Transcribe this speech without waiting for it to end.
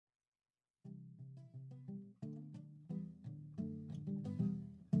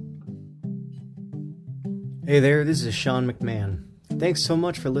Hey there, this is Sean McMahon. Thanks so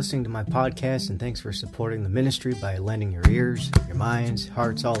much for listening to my podcast, and thanks for supporting the ministry by lending your ears, your minds,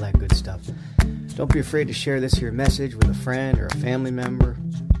 hearts, all that good stuff. Don't be afraid to share this here message with a friend or a family member,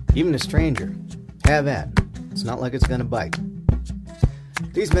 even a stranger. Have at it. It's not like it's going to bite.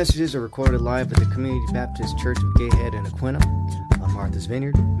 These messages are recorded live at the Community Baptist Church of Gayhead in Aquina on Martha's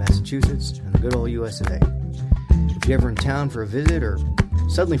Vineyard, Massachusetts, and the good old US of A. If you're ever in town for a visit or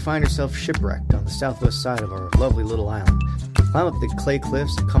suddenly find yourself shipwrecked on the southwest side of our lovely little island, climb up the clay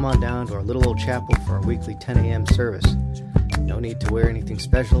cliffs and come on down to our little old chapel for our weekly 10 a.m. service. No need to wear anything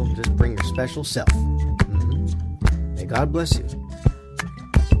special, just bring your special self. May God bless you.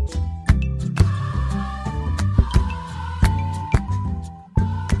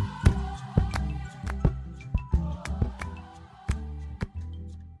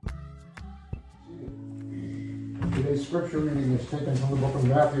 Today's scripture reading is taken from the book of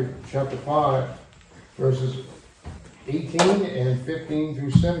Matthew, chapter 5, verses 18 and 15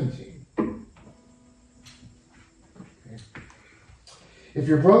 through 17. Okay. If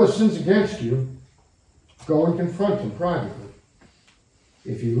your brother sins against you, go and confront him privately.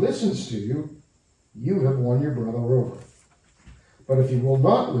 If he listens to you, you have won your brother over. But if he will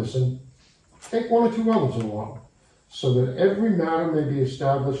not listen, take one or two others along, so that every matter may be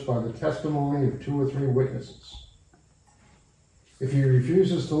established by the testimony of 2 or 3 witnesses. If he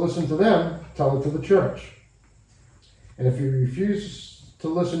refuses to listen to them, tell it to the church. And if he refuses to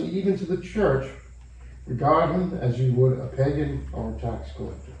listen even to the church, regard him as you would a pagan or a tax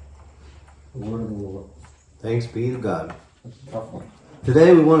collector. The word of the Lord. Thanks be to God. That's a tough one.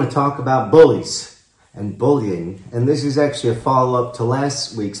 Today we want to talk about bullies and bullying. And this is actually a follow-up to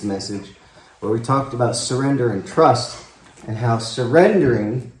last week's message where we talked about surrender and trust and how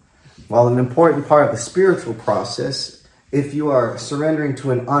surrendering, while an important part of the spiritual process, if you are surrendering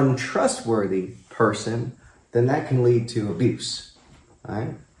to an untrustworthy person, then that can lead to abuse.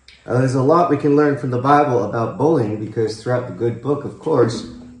 Right? There's a lot we can learn from the Bible about bullying because throughout the good book, of course,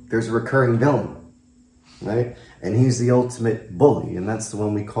 there's a recurring villain. Right? And he's the ultimate bully, and that's the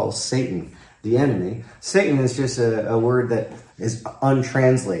one we call Satan, the enemy. Satan is just a word that is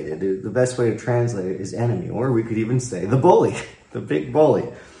untranslated. The best way to translate it is enemy, or we could even say the bully, the big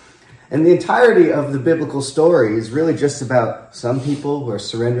bully. And the entirety of the biblical story is really just about some people who are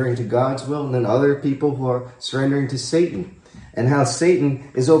surrendering to God's will and then other people who are surrendering to Satan, and how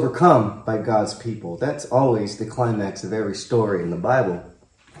Satan is overcome by God's people. That's always the climax of every story in the Bible.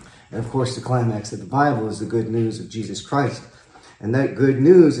 And of course, the climax of the Bible is the good news of Jesus Christ. And that good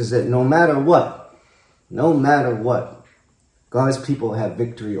news is that no matter what, God's people have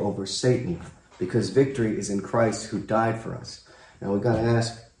victory over Satan, because victory is in Christ who died for us. Now we've got to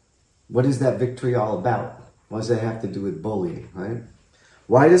ask, what is that victory all about? What does that have to do with bullying, right?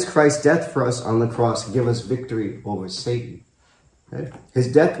 Why does Christ's death for us on the cross give us victory over Satan? Right?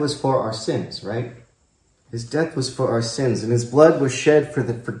 His death was for our sins, right? His death was for our sins, and his blood was shed for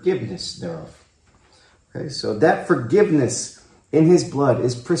the forgiveness thereof. Okay, so that forgiveness in his blood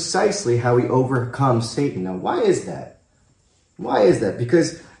is precisely how we overcome Satan. Now, why is that? Why is that?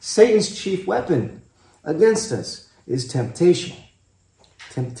 Because Satan's chief weapon against us is temptation.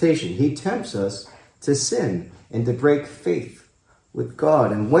 Temptation. He tempts us to sin and to break faith with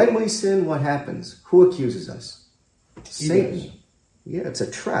God. And when we sin, what happens? Who accuses us? Satan. Yeah, it's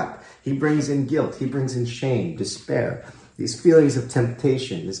a trap. He brings in guilt. He brings in shame, despair, these feelings of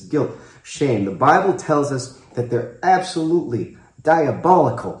temptation, this guilt, shame. The Bible tells us that they're absolutely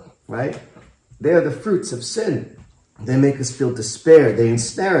diabolical, right? They are the fruits of sin. They make us feel despair. They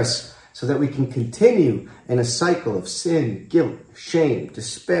ensnare us so that we can continue in a cycle of sin, guilt, shame,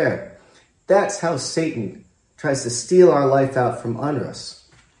 despair. That's how Satan tries to steal our life out from under us.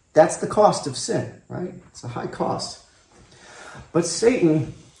 That's the cost of sin, right? It's a high cost. But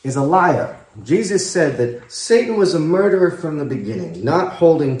Satan is a liar. Jesus said that Satan was a murderer from the beginning, not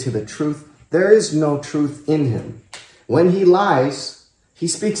holding to the truth. There is no truth in him. When he lies, he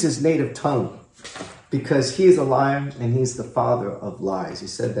speaks his native tongue, because he is a liar and he's the father of lies. He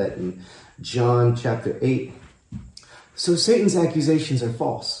said that in John chapter 8. So Satan's accusations are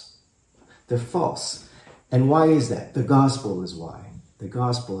false. They're false. And why is that? The gospel is why. The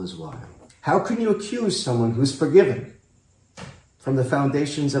gospel is why. How can you accuse someone who's forgiven from the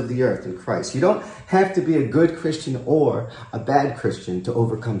foundations of the earth in Christ? You don't have to be a good Christian or a bad Christian to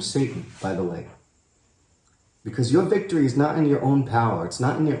overcome Satan, by the way. Because your victory is not in your own power. It's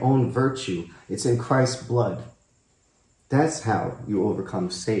not in your own virtue. It's in Christ's blood. That's how you overcome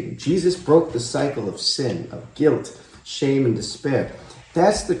Satan. Jesus broke the cycle of sin, of guilt, shame, and despair.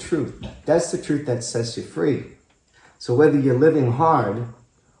 That's the truth. That's the truth that sets you free. So whether you're living hard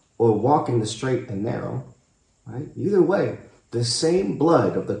or walking the straight and narrow, right? Either way, the same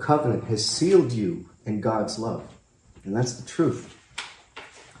blood of the covenant has sealed you in God's love. And that's the truth.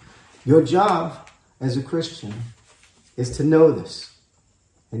 Your job as a Christian is to know this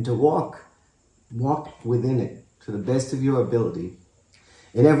and to walk within it to the best of your ability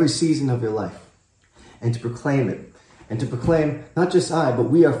in every season of your life, and to proclaim it, and to proclaim not just I, but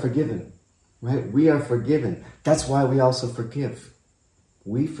we are forgiven, right? We are forgiven. That's why we also forgive.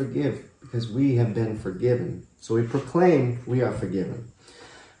 We forgive because we have been forgiven. So we proclaim we are forgiven.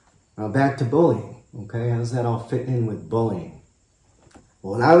 Now back to bullying, okay? How does that all fit in with bullying?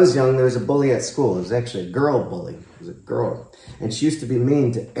 Well, when I was young, there was a bully at school. It was actually a girl bully. It was a girl. And she used to be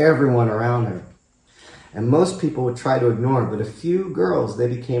mean to everyone around her. And most people would try to ignore her, but a few girls, they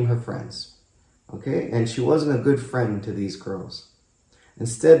became her friends, okay? And she wasn't a good friend to these girls.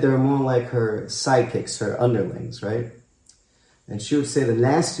 Instead, they were more like her sidekicks, her underlings, right? And she would say the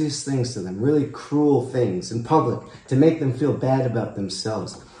nastiest things to them, really cruel things in public to make them feel bad about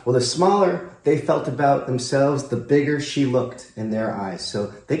themselves. Well, the smaller they felt about themselves, the bigger she looked in their eyes. So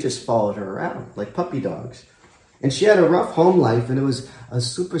they just followed her around like puppy dogs. And she had a rough home life, and it was a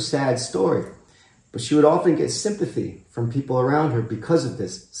super sad story. But she would often get sympathy from people around her because of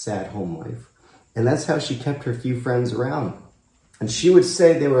this sad home life. And that's how she kept her few friends around. And she would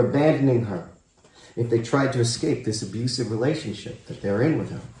say they were abandoning her if they tried to escape this abusive relationship that they were in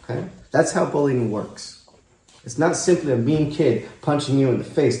with her, okay? That's how bullying works. It's not simply a mean kid punching you in the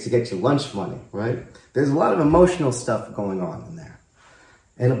face to get your lunch money, right? There's a lot of emotional stuff going on in there.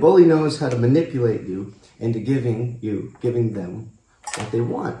 And a bully knows how to manipulate you into giving them what they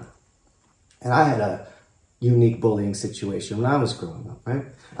want. And I had a unique bullying situation when I was growing up, right?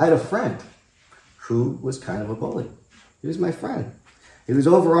 I had a friend who was kind of a bully. He was my friend. He was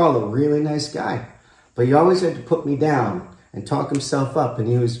overall a really nice guy, but he always had to put me down and talk himself up, and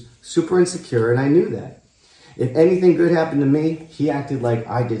he was super insecure, and I knew that. If anything good happened to me, he acted like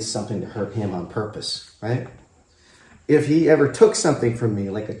I did something to hurt him on purpose, right? If he ever took something from me,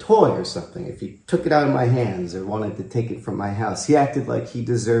 like a toy or something, if he took it out of my hands or wanted to take it from my house, he acted like he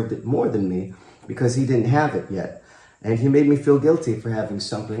deserved it more than me because he didn't have it yet. And he made me feel guilty for having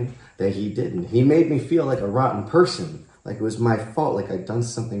something that he didn't. He made me feel like a rotten person, like it was my fault, like I'd done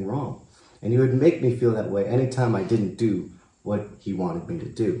something wrong. And he would make me feel that way anytime I didn't do what he wanted me to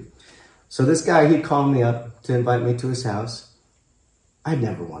do. So this guy, he'd call me up to invite me to his house. I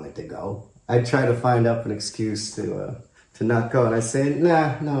never wanted to go. I'd try to find up an excuse to not go. And I'd say, no,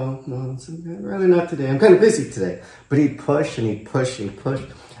 I'd rather not today. I'm kind of busy today. But he'd push and he'd push and he'd push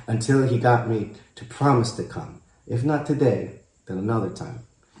until he got me to promise to come. If not today, then another time.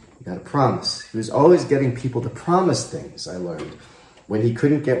 You got to promise. He was always getting people to promise things, I learned, when he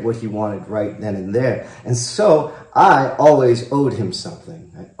couldn't get what he wanted right then and there. And so I always owed him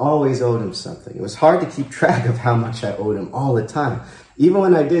something. I always owed him something. It was hard to keep track of how much I owed him all the time. Even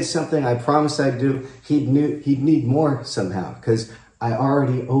when I did something I promised I'd do, he'd need more somehow because I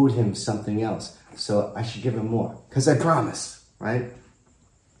already owed him something else. So I should give him more because I promised, right?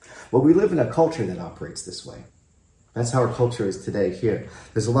 Well, we live in a culture that operates this way. That's how our culture is today here.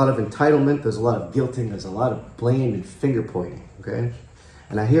 There's a lot of entitlement, there's a lot of guilting, there's a lot of blame and finger pointing, okay?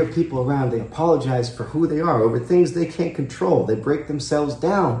 And I hear people around, they apologize for who they are over things they can't control. They break themselves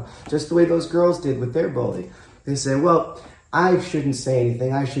down, just the way those girls did with their bully. They say, well, I shouldn't say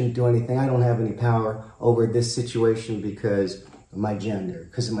anything, I shouldn't do anything, I don't have any power over this situation because of my gender,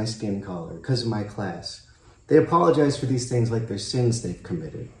 because of my skin color, because of my class. They apologize for these things like they're sins they've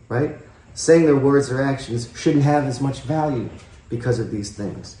committed, right? Saying their words or actions shouldn't have as much value because of these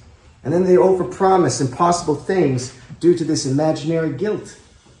things. And then they overpromise impossible things due to this imaginary guilt.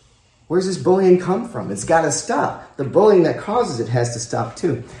 Where's this bullying come from? It's got to stop. The bullying that causes it has to stop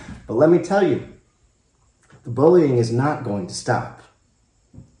too. But let me tell you, the bullying is not going to stop.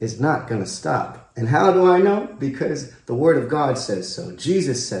 It's not going to stop. And how do I know? Because the Word of God says so.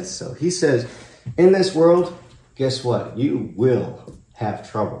 Jesus says so. He says, in this world, guess what? You will have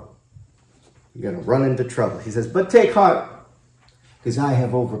trouble. You're going to run into trouble. He says, but take heart, because I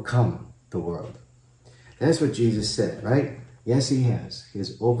have overcome the world. That's what Jesus said, right? Yes, he has. He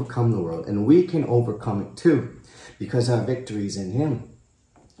has overcome the world. And we can overcome it too, because our victory is in him.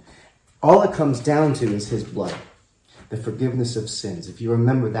 All it comes down to is his blood, the forgiveness of sins. If you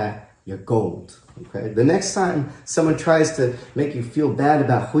remember that, you're gold. Okay? The next time someone tries to make you feel bad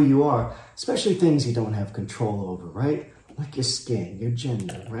about who you are, especially things you don't have control over, right? Like your skin, your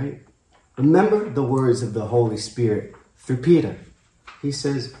gender, right? Remember the words of the Holy Spirit through Peter. He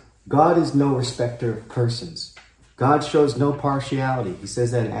says, God is no respecter of persons. God shows no partiality. He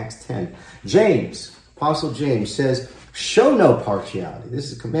says that in Acts 10. James, Apostle James says, Show no partiality.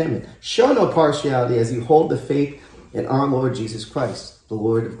 This is a commandment. Show no partiality as you hold the faith in our Lord Jesus Christ, the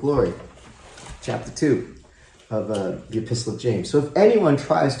Lord of glory. Chapter 2 of the Epistle of James. So if anyone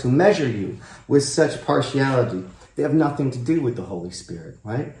tries to measure you with such partiality, they have nothing to do with the Holy Spirit,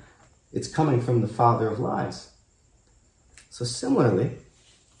 right? It's coming from the father of lies. So similarly,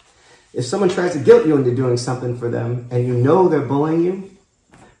 if someone tries to guilt you into doing something for them and you know they're bullying you,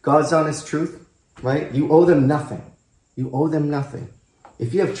 God's honest truth, right? You owe them nothing. You owe them nothing.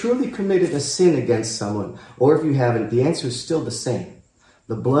 If you have truly committed a sin against someone, or if you haven't, the answer is still the same.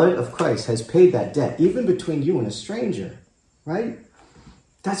 The blood of Christ has paid that debt, even between you and a stranger, right?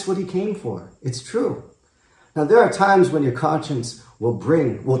 That's what he came for. It's true. Now, there are times when your conscience will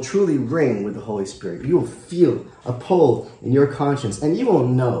truly ring with the Holy Spirit. You will feel a pull in your conscience, and you will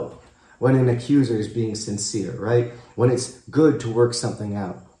know when an accuser is being sincere, right? When it's good to work something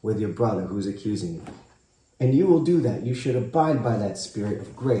out with your brother who's accusing you. And you will do that. You should abide by that spirit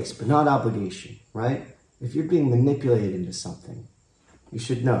of grace, but not obligation, right? If you're being manipulated into something, you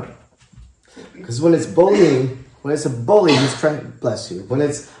should know. Because when it's bullying, when it's a bully who's trying to bless you, when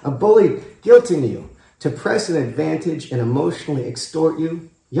it's a bully guilting you to press an advantage and emotionally extort you,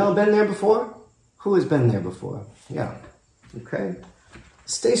 y'all been there before? Who has been there before? Yeah. Okay?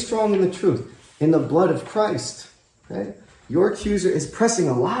 Stay strong in the truth, in the blood of Christ. Okay? Your accuser is pressing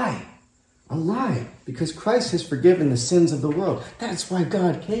a lie, because Christ has forgiven the sins of the world. That's why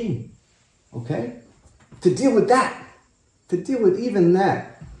God came. Okay? To deal with that. To deal with even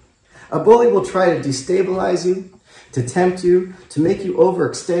that. A bully will try to destabilize you, to tempt you, to make you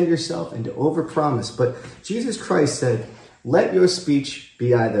overextend yourself and to overpromise. But Jesus Christ said, let your speech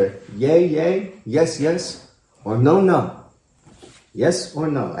be either yea, yea, yes, yes, or no, no. Yes or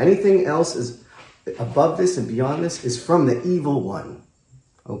no. Anything else is above this and beyond this is from the evil one.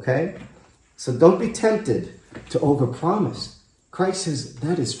 Okay? So don't be tempted to overpromise. Christ says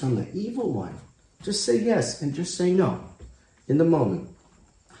that is from the evil one. Just say yes and just say no in the moment.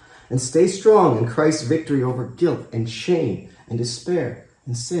 And stay strong in Christ's victory over guilt and shame and despair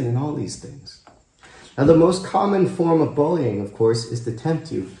and sin and all these things. Now, the most common form of bullying, of course, is to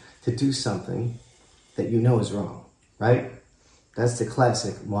tempt you to do something that you know is wrong, right? That's the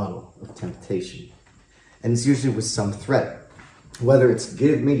classic model of temptation. And it's usually with some threat. Whether it's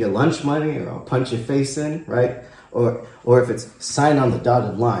give me your lunch money or I'll punch your face in, right? Or if it's sign on the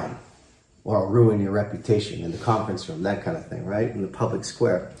dotted line or I'll ruin your reputation in the conference room, that kind of thing, right? In the public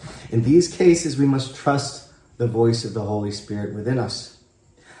square. In these cases, we must trust the voice of the Holy Spirit within us.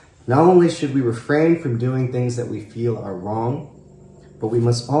 Not only should we refrain from doing things that we feel are wrong, but we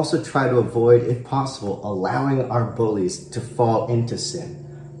must also try to avoid, if possible, allowing our bullies to fall into sin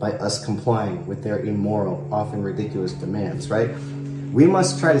by us complying with their immoral, often ridiculous demands, right? We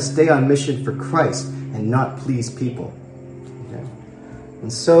must try to stay on mission for Christ and not please people. Okay?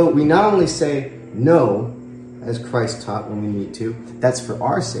 And so we not only say no, as Christ taught when we need to, that's for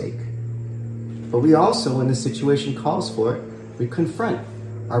our sake, but we also, when the situation calls for it, we confront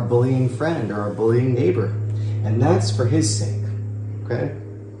our bullying friend or our bullying neighbor, and that's for his sake. Okay?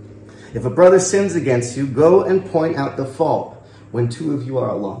 If a brother sins against you, go and point out the fault when two of you are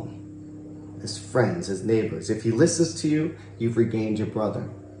alone, as friends, as neighbors. If he listens to you, you've regained your brother.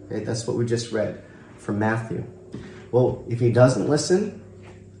 Okay? That's what we just read from Matthew. Well, if he doesn't listen,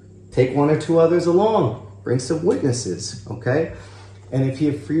 take one or two others along. Bring some witnesses, okay? And if he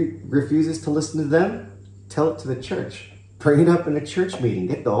refuses to listen to them, tell it to the church. Bring it up in a church meeting.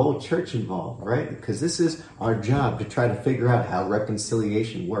 Get the whole church involved, right? Because this is our job to try to figure out how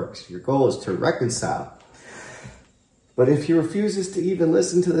reconciliation works. Your goal is to reconcile. But if he refuses to even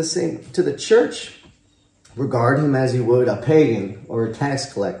listen to the church, regard him as you would a pagan or a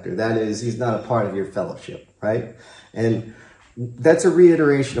tax collector. That is, he's not a part of your fellowship, right? And that's a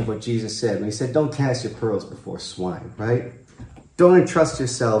reiteration of what Jesus said when he said, don't cast your pearls before swine, right? Don't entrust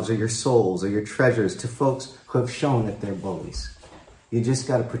yourselves or your souls or your treasures to folks who have shown that they're bullies. You just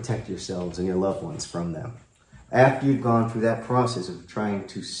got to protect yourselves and your loved ones from them after you've gone through that process of trying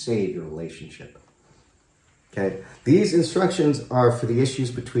to save your relationship. Okay, these instructions are for the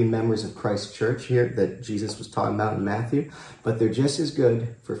issues between members of Christ's church here that Jesus was talking about in Matthew, but they're just as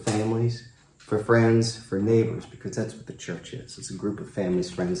good for families, for friends, for neighbors, because that's what the church is. It's a group of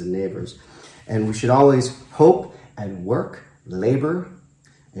families, friends, and neighbors. And we should always hope and work, labor,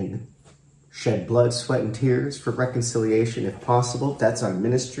 and shed blood, sweat, and tears for reconciliation if possible. That's our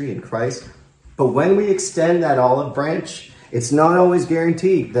ministry in Christ. But when we extend that olive branch, it's not always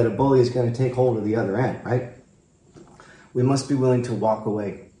guaranteed that a bully is going to take hold of the other end, right? We must be willing to walk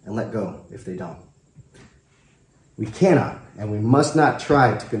away and let go if they don't. We cannot and we must not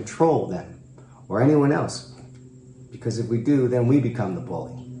try to control them or anyone else Because if we do, then we become the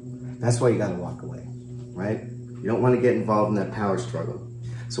bully. That's why you got to walk away, right? You don't want to get involved in that power struggle.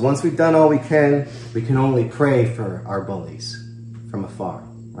 So once we've done all we can only pray for our bullies from afar,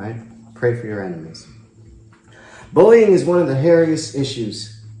 right? Pray for your enemies. Bullying is one of the hairiest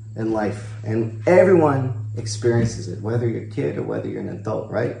issues in life, and everyone experiences it, whether you're a kid or whether you're an adult,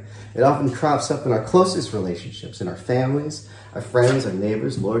 right? It often crops up in our closest relationships, in our families, our friends, our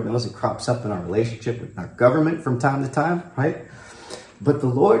neighbors. Lord knows it crops up in our relationship with our government from time to time, right? But the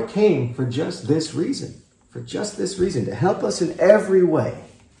Lord came for just this reason, to help us in every way.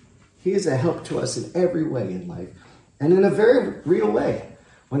 He is a help to us in every way in life, and in a very real way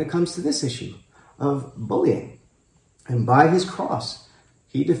when it comes to this issue of bullying. And by his cross,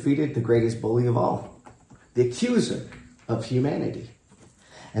 he defeated the greatest bully of all, the accuser of humanity.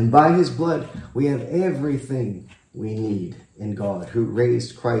 And by his blood, we have everything we need in God, who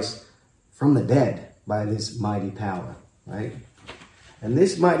raised Christ from the dead by this mighty power, right? And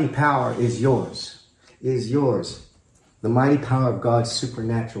this mighty power is yours. The mighty power of God's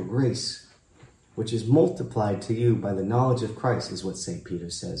supernatural grace, which is multiplied to you by the knowledge of Christ, is what St. Peter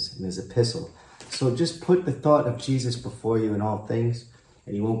says in his epistle. So just put the thought of Jesus before you in all things,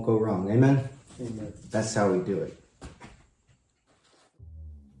 and you won't go wrong. Amen? Amen. That's how we do it.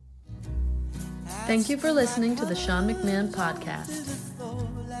 Thank you for listening to the Sean McMahon Podcast.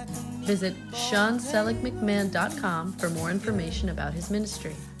 Visit SeanSeligMcMahon.com for more information about his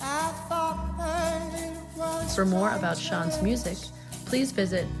ministry. For more about Sean's music, please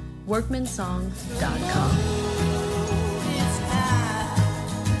visit workmansongs.com.